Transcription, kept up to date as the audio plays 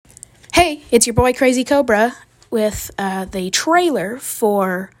Hey, it's your boy CrazyCobra with the trailer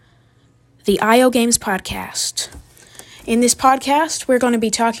for the IO Games podcast. In this podcast, we're going to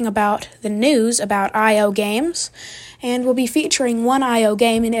be talking about the news about IO games, and we'll be featuring one IO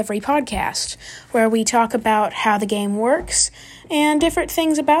game in every podcast, where we talk about how the game works and different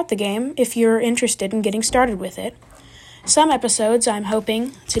things about the game if you're interested in getting started with it. Some episodes I'm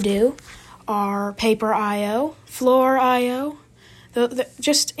hoping to do are Paper IO, Floor IO,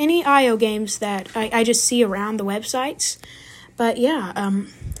 just any IO games that I just see around the websites. But yeah,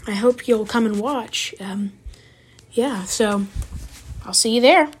 I hope you'll come and watch. So I'll see you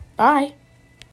there. Bye.